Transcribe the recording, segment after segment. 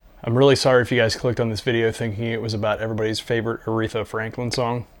I'm really sorry if you guys clicked on this video thinking it was about everybody's favorite Aretha Franklin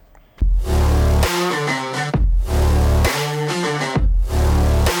song.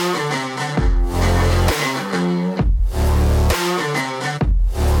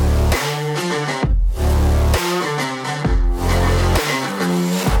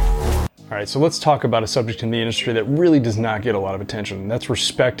 Alright, so let's talk about a subject in the industry that really does not get a lot of attention, and that's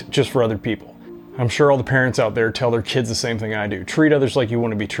respect just for other people. I'm sure all the parents out there tell their kids the same thing I do. Treat others like you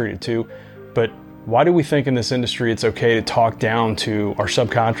want to be treated too. But why do we think in this industry it's okay to talk down to our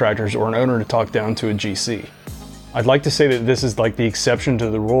subcontractors or an owner to talk down to a GC? I'd like to say that this is like the exception to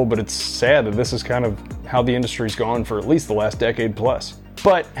the rule, but it's sad that this is kind of how the industry's gone for at least the last decade plus.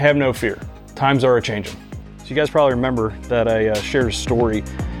 But have no fear, times are a-changing. So you guys probably remember that I shared a story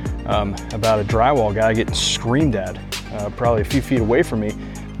about a drywall guy getting screamed at probably a few feet away from me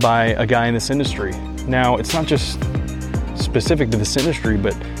by a guy in this industry. Now, it's not just specific to this industry,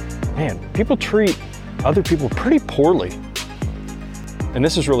 but man, people treat other people pretty poorly. And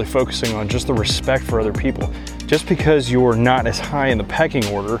this is really focusing on just the respect for other people. Just because you're not as high in the pecking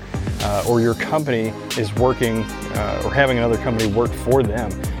order or your company is working or having another company work for them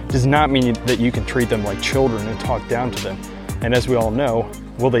does not mean that you can treat them like children and talk down to them. And as we all know,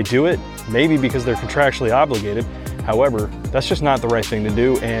 will they do it? Maybe because they're contractually obligated. However, that's just not the right thing to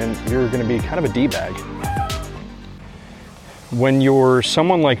do, and you're going to be kind of a D-bag. When you're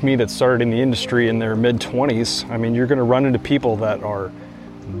someone like me that started in the industry in their mid-20s, I mean, you're going to run into people that are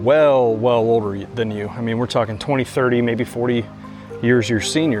well older than you. I mean, we're talking 20, 30, maybe 40 years your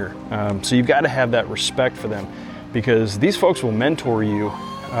senior. So you've got to have that respect for them, because these folks will mentor you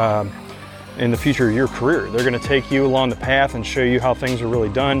in the future of your career. They're going to take you along the path and show you how things are really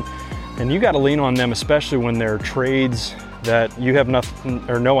done. And you got to lean on them, especially when they're trades that you have nothing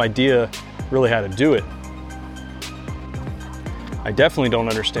or no idea really how to do it. I definitely don't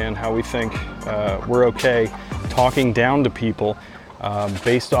understand how we think we're okay talking down to people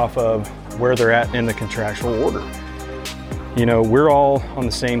based off of where they're at in the contractual order. You know, we're all on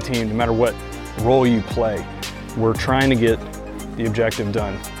the same team, no matter what role you play. We're trying to get the objective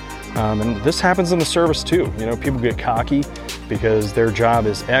done. And this happens in the service too. You know, people get cocky because their job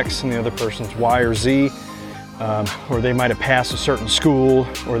is X and the other person's Y or Z, or they might have passed a certain school,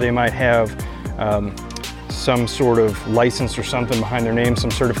 or they might have some sort of license or something behind their name,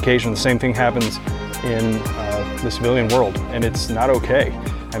 some certification. The same thing happens in the civilian world, and it's not okay.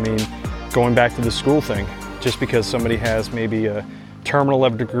 I mean, going back to the school thing, just because somebody has maybe a terminal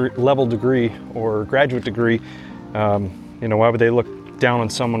level degree or graduate degree, you know, why would they look down on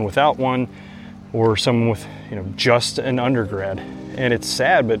someone without one, or someone with, you know, just an undergrad? And it's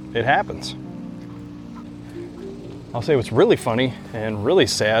sad, but it happens. I'll say what's really funny and really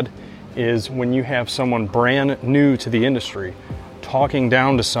sad is when you have someone brand new to the industry talking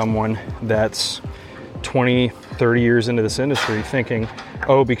down to someone that's 20, 30 years into this industry, thinking,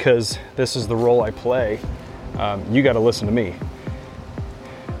 oh, because this is the role I play, you got to listen to me.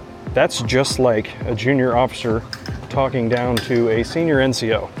 That's just like a junior officer talking down to a senior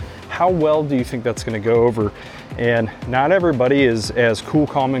NCO. How well do you think that's going to go over? And not everybody is as cool,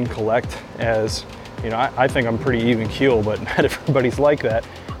 calm, and collect as, you know, I think I'm pretty even keel, but not everybody's like that.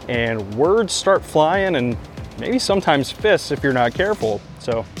 And words start flying, and maybe sometimes fists if you're not careful.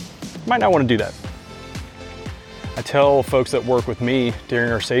 So you might not want to do that. I tell folks that work with me during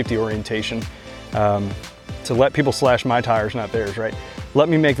our safety orientation to let people slash my tires, not theirs, right? Let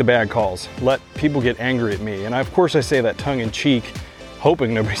me make the bad calls. Let people get angry at me. And of course I say that tongue in cheek,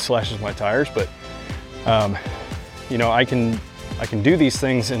 hoping nobody slashes my tires, but you know, I can do these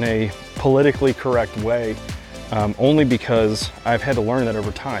things in a politically correct way, only because I've had to learn that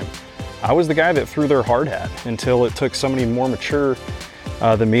over time. I was the guy that threw their hard hat until it took somebody more mature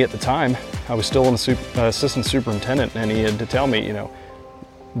than me at the time. I was still an assistant superintendent, and he had to tell me, you know,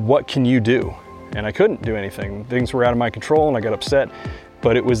 what can you do? And I couldn't do anything. Things were out of my control, and I got upset.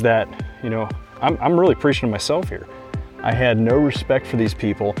 But it was that, you know, I'm really preaching to myself here. I had no respect for these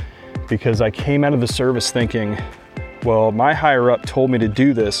people because I came out of the service thinking, well, my higher up told me to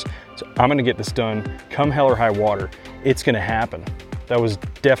do this, so I'm gonna get this done, come hell or high water. It's gonna happen. That was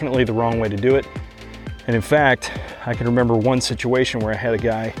definitely the wrong way to do it. And in fact, I can remember one situation where I had a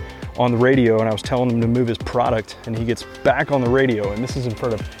guy on the radio and I was telling him to move his product, and he gets back on the radio, and this is in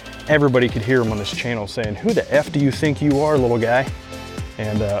front of everybody could hear him on this channel saying, "Who the F do you think you are, little guy?"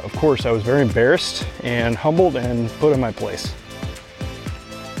 And of course, I was very embarrassed and humbled and put in my place.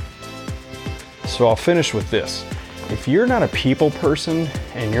 So I'll finish with this. If you're not a people person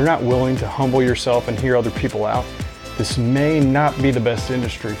and you're not willing to humble yourself and hear other people out, this may not be the best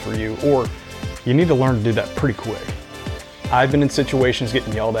industry for you, or you need to learn to do that pretty quick. I've been in situations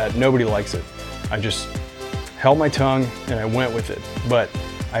getting yelled at. Nobody likes it. I just held my tongue and I went with it. But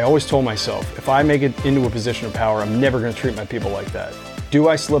I always told myself, if I make it into a position of power, I'm never going to treat my people like that. Do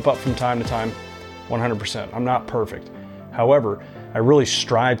I slip up from time to time? 100%. I'm not perfect. However, I really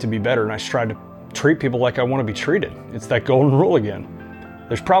strive to be better, and I strive to treat people like I want to be treated. It's that golden rule again.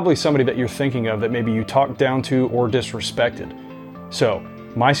 There's probably somebody that you're thinking of that maybe you talked down to or disrespected. So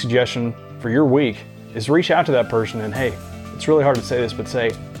my suggestion for your week is reach out to that person and, hey, it's really hard to say this, but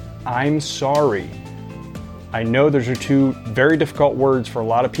say, I'm sorry. I know those are two very difficult words for a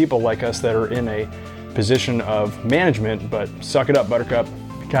lot of people like us that are in a position of management, but suck it up, buttercup.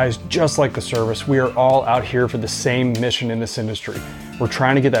 Guys, just like the service, we are all out here for the same mission in this industry. We're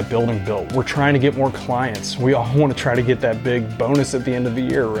trying to get that building built. We're trying to get more clients. We all want to try to get that big bonus at the end of the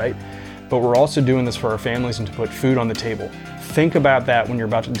year, right? But we're also doing this for our families and to put food on the table. Think about that when you're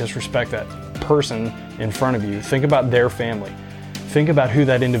about to disrespect that person in front of you. Think about their family. Think about who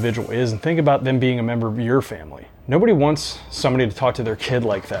that individual is and think about them being a member of your family. Nobody wants somebody to talk to their kid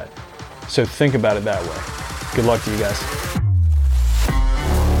like that. So think about it that way. Good luck to you guys.